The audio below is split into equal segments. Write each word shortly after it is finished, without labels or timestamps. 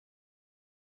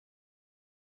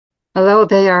Hello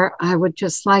there. I would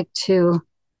just like to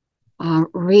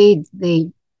read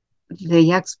the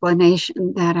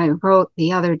explanation that I wrote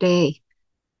the other day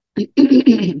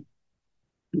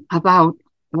about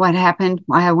what happened,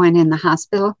 why I went in the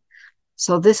hospital.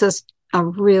 So this is a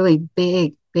really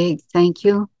big thank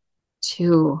you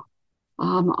to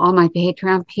all my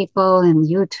Patreon people and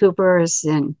YouTubers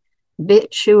and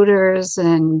bit shooters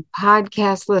and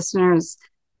podcast listeners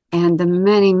and the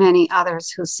many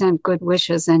others who sent good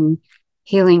wishes and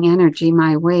healing energy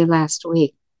my way last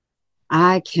week.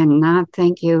 I cannot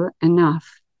thank you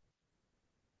enough.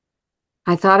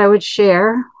 I thought I would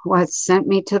share what sent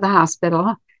me to the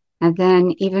hospital, and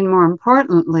then, even more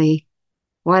importantly,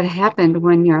 what happened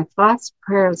when your thoughts,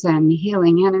 prayers, and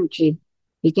healing energy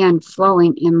began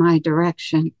flowing in my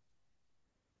direction.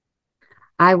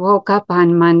 I woke up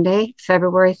on Monday,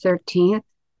 February 13th,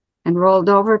 and rolled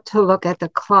over to look at the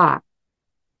clock.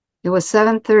 It was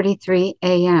 7:33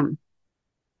 a.m.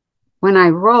 When I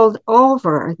rolled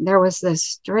over, there was this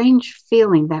strange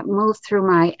feeling that moved through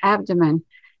my abdomen,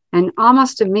 and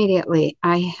almost immediately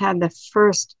I had the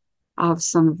first of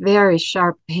some very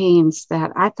sharp pains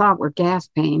that I thought were gas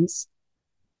pains,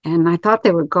 and I thought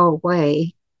they would go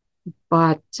away,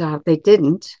 but they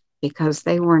didn't because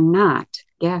they were not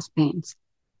gas pains.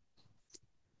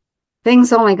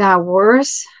 Things only got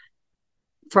worse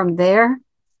from there.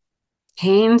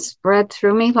 Pain spread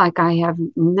through me like I have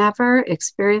never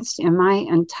experienced in my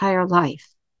entire life.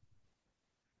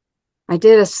 I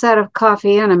did a set of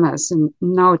coffee enemas and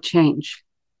no change.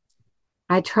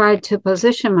 I tried to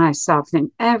position myself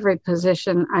in every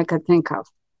position I could think of,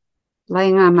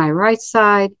 laying on my right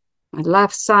side, my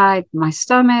left side, my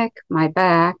stomach, my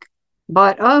back,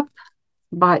 butt up,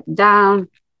 butt down,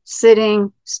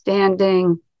 sitting,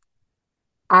 standing.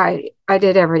 I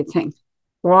did everything.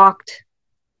 Walked,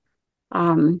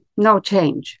 no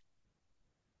change.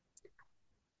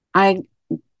 I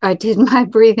I did my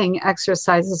breathing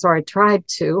exercises, or I tried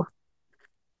to.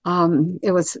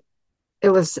 It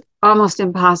was almost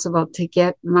impossible to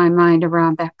get my mind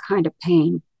around that kind of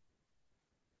pain.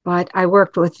 But I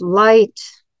worked with light.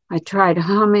 I tried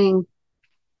humming,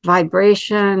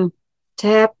 vibration,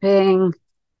 tapping,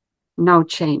 no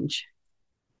change.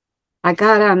 I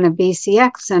got on the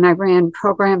BCX and I ran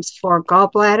programs for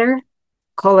gallbladder,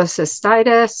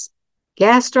 cholecystitis,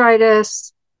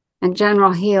 gastritis, and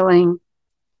general healing,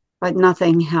 but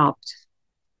nothing helped.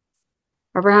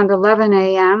 Around 11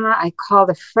 a.m., I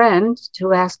called a friend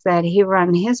to ask that he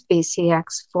run his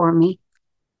BCX for me.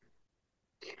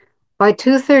 By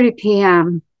 2:30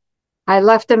 p.m., I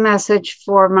left a message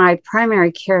for my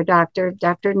primary care doctor,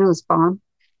 Dr. Nussbaum,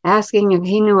 asking if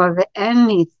he knew of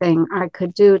anything I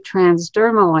could do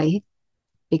transdermally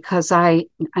because I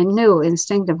knew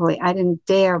instinctively I didn't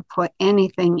dare put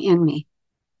anything in me.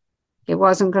 It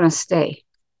wasn't going to stay.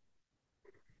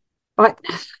 But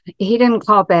he didn't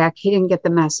call back. He didn't get the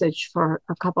message for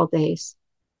a couple of days.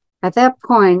 At that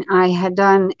point, I had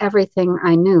done everything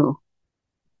I knew.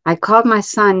 I called my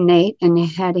son, Nate, and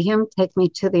had him take me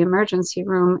to the emergency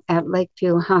room at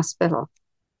Lakeview Hospital.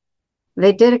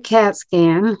 They did a CAT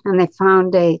scan and they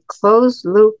found a closed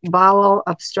loop bowel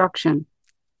obstruction.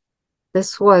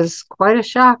 This was quite a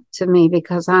shock to me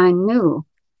because I knew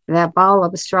that bowel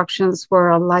obstructions were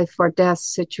a life or death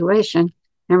situation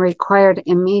and required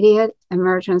immediate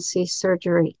emergency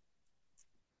surgery.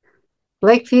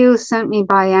 Lakeview sent me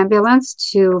by ambulance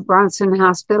to Bronson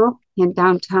Hospital in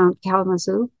downtown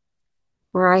Kalamazoo,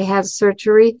 where I had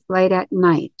surgery late at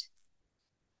night.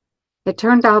 It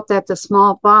turned out that the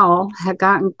small bowel had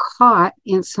gotten caught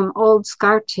in some old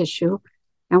scar tissue,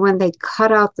 and when they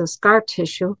cut out the scar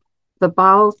tissue, the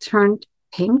bowel turned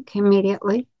pink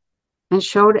immediately and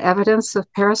showed evidence of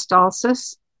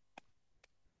peristalsis,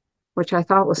 which I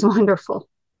thought was wonderful.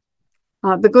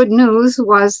 The good news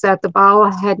was that the bowel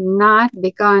had not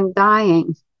begun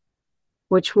dying,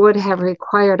 which would have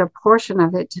required a portion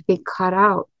of it to be cut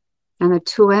out and the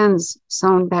two ends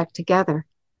sewn back together.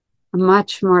 A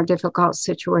much more difficult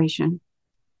situation.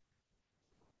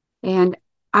 And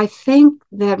I think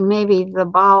that maybe the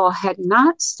bowel had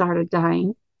not started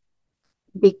dying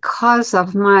because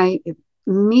of my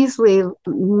meager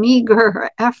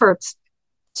efforts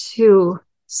to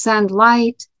send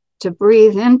light, to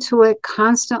breathe into it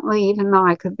constantly, even though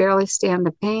I could barely stand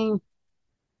the pain.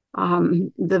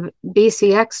 The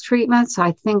BCX treatments,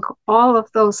 I think all of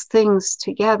those things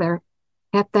together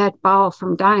kept that bowel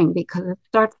from dying, because it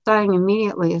starts dying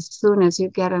immediately as soon as you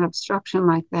get an obstruction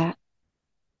like that.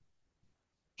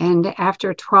 And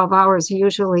after 12 hours,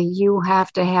 usually you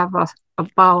have to have a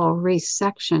bowel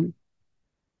resection.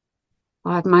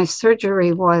 But my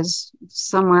surgery was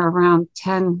somewhere around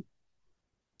 10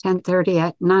 10:30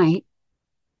 at night.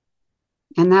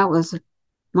 And that was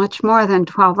much more than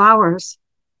 12 hours.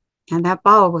 And that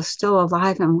bowel was still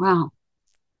alive and well.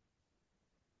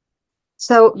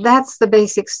 So that's the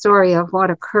basic story of what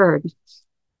occurred.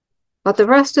 But the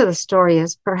rest of the story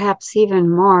is perhaps even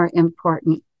more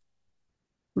important.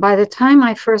 By the time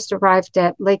I first arrived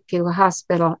at Lakeview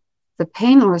Hospital, the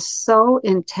pain was so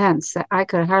intense that I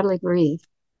could hardly breathe,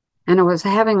 and I was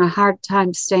having a hard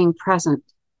time staying present.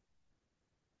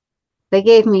 They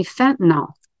gave me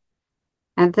fentanyl,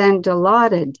 and then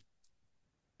Dilaudid,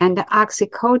 and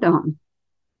oxycodone,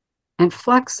 and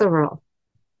Flexeril.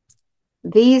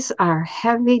 These are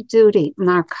heavy-duty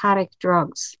narcotic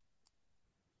drugs,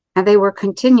 and they were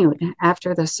continued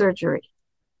after the surgery.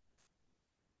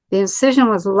 The incision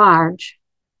was large,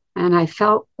 and I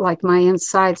felt like my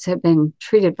insides had been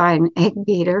treated by an egg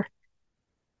beater.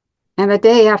 And the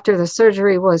day after the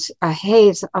surgery was a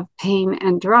haze of pain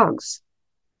and drugs.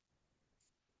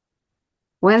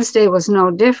 Wednesday was no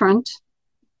different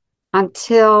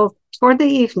until toward the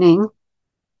evening,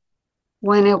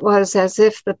 when it was as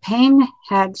if the pain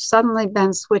had suddenly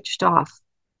been switched off.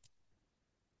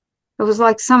 It was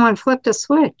like someone flipped a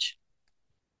switch.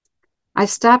 I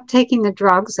stopped taking the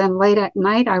drugs, and late at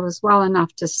night, I was well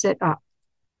enough to sit up.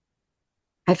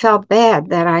 I felt bad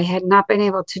that I had not been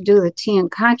able to do the tea in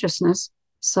consciousness,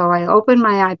 so I opened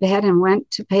my iPad and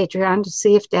went to Patreon to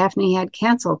see if Daphne had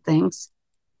canceled things.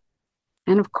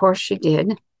 And of course she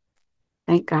did.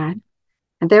 Thank God.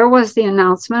 And there was the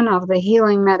announcement of the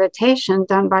healing meditation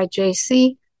done by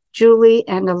JC, Julie,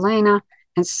 and Elena,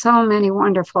 and so many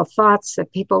wonderful thoughts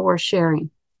that people were sharing.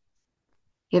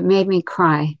 It made me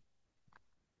cry.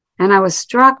 And I was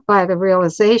struck by the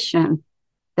realization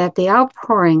that the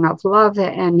outpouring of love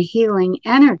and healing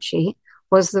energy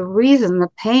was the reason the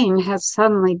pain had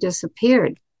suddenly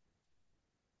disappeared.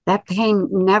 That pain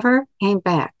never came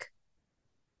back.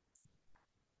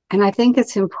 And I think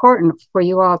it's important for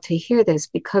you all to hear this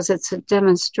because it's a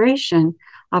demonstration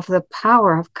of the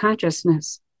power of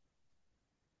consciousness.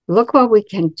 Look what we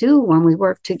can do when we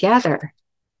work together.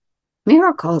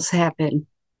 Miracles happen.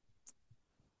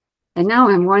 And now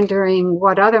I'm wondering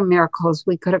what other miracles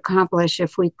we could accomplish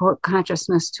if we put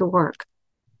consciousness to work.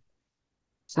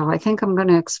 So I think I'm going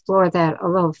to explore that a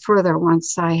little further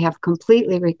once I have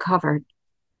completely recovered.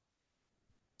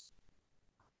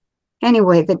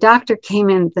 Anyway, the doctor came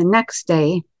in the next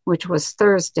day, which was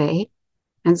Thursday,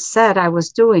 and said I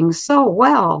was doing so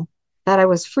well that I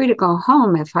was free to go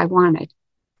home if I wanted.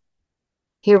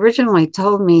 He originally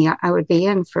told me I would be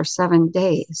in for 7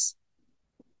 days.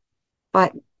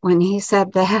 But when he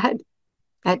said that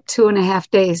at 2.5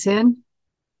 days in,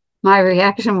 my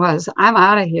reaction was, I'm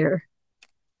out of here.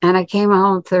 And I came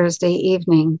home Thursday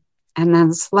evening and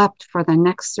then slept for the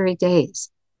next 3 days.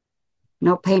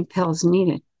 No pain pills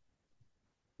needed.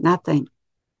 Nothing.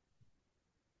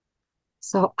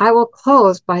 So I will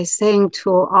close by saying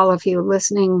to all of you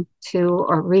listening to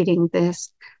or reading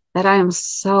this, that I am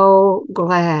so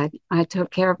glad I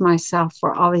took care of myself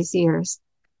for all these years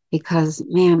because,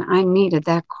 man, I needed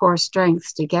that core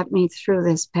strength to get me through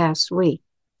this past week.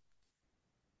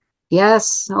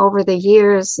 Yes, over the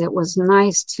years, it was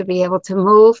nice to be able to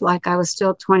move like I was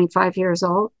still 25 years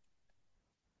old.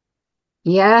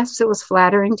 Yes, it was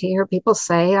flattering to hear people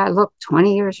say I looked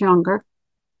 20 years younger.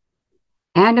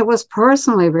 And it was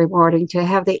personally rewarding to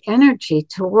have the energy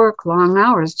to work long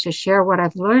hours to share what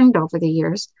I've learned over the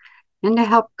years and to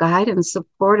help guide and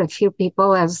support a few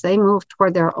people as they move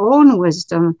toward their own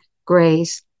wisdom,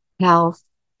 grace, health,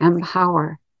 and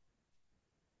power.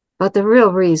 But the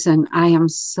real reason I am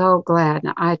so glad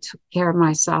I took care of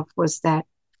myself was that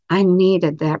I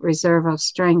needed that reserve of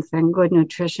strength and good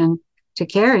nutrition to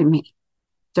carry me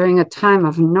during a time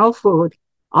of no food,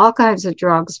 all kinds of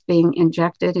drugs being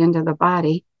injected into the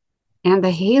body, and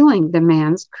the healing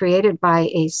demands created by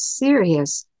a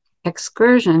serious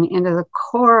excursion into the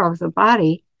core of the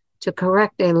body to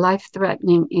correct a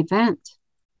life-threatening event.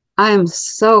 I am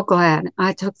so glad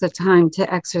I took the time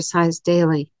to exercise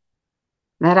daily,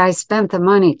 that I spent the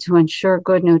money to ensure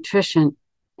good nutrition,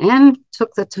 and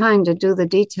took the time to do the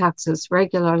detoxes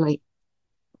regularly.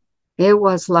 It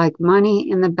was like money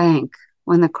in the bank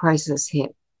when the crisis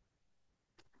hit.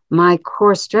 My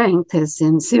core strength is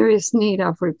in serious need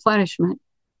of replenishment,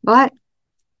 but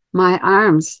my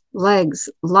arms, legs,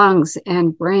 lungs,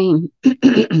 and brain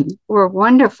were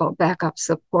wonderful backup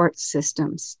support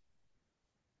systems.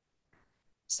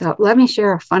 So let me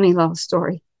share a funny little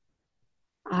story.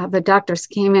 The doctors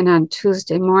came in on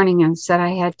Tuesday morning and said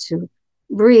I had to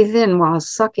breathe in while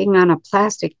sucking on a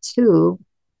plastic tube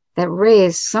that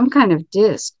raised some kind of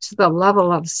disc to the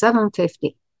level of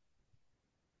 750.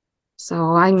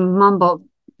 So I mumbled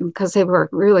because they were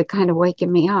really kind of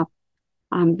waking me up,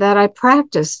 that I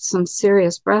practiced some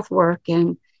serious breath work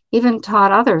and even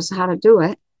taught others how to do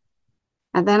it.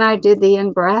 And then I did the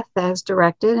in breath as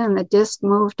directed, and the disc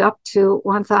moved up to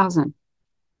 1,000.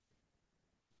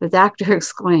 The doctor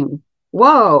exclaimed,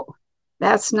 "Whoa,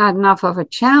 that's not enough of a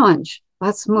challenge.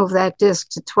 Let's move that disc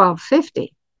to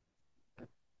 1250."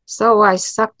 So I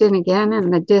sucked in again,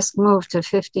 and the disc moved to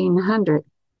 1,500.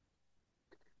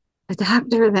 The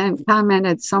doctor then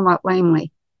commented somewhat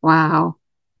lamely, "Wow,"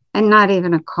 and not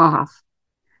even a cough.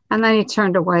 And then he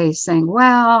turned away, saying,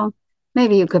 "Well,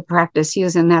 maybe you could practice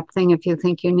using that thing if you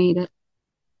think you need it."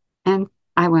 And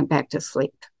I went back to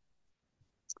sleep.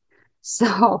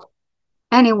 So,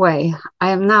 anyway,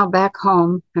 I am now back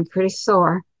home. I'm pretty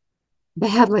sore,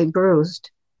 badly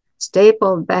bruised,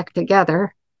 stapled back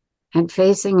together, and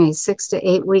facing a 6 to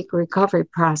 8 week recovery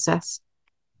process.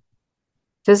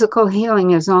 Physical healing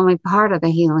is only part of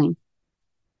the healing.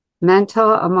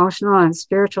 Mental, emotional, and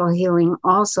spiritual healing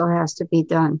also has to be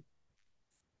done.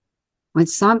 When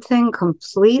something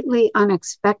completely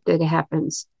unexpected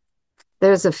happens,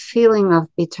 there's a feeling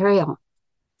of betrayal,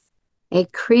 a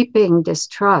creeping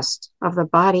distrust of the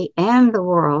body and the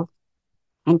world,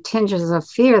 and tinges of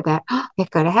fear that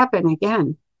it could happen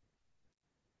again.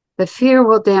 The fear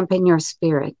will dampen your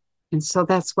spirit. And so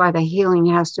that's why the healing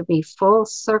has to be full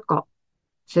circle: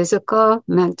 physical,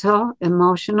 mental,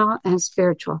 emotional, and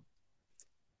spiritual.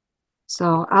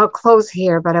 So I'll close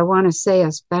here, but I want to say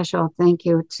a special thank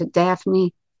you to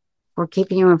Daphne for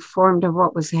keeping you informed of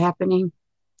what was happening,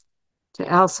 to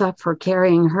Elsa for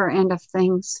carrying her end of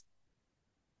things.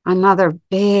 Another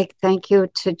big thank you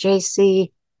to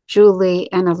JC, Julie,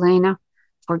 and Elena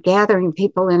for gathering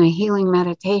people in a healing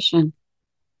meditation.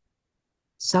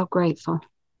 So grateful.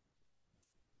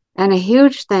 And a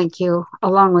huge thank you,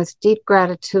 along with deep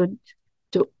gratitude,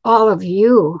 to all of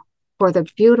you for the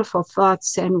beautiful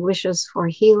thoughts and wishes for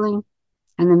healing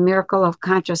and the miracle of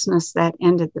consciousness that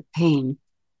ended the pain.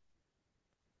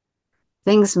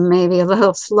 Things may be a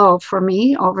little slow for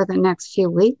me over the next few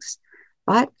weeks,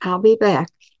 but I'll be back,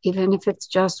 even if it's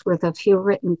just with a few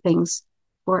written things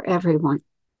for everyone.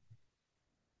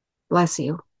 Bless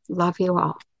you. Love you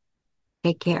all.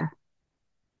 Take care.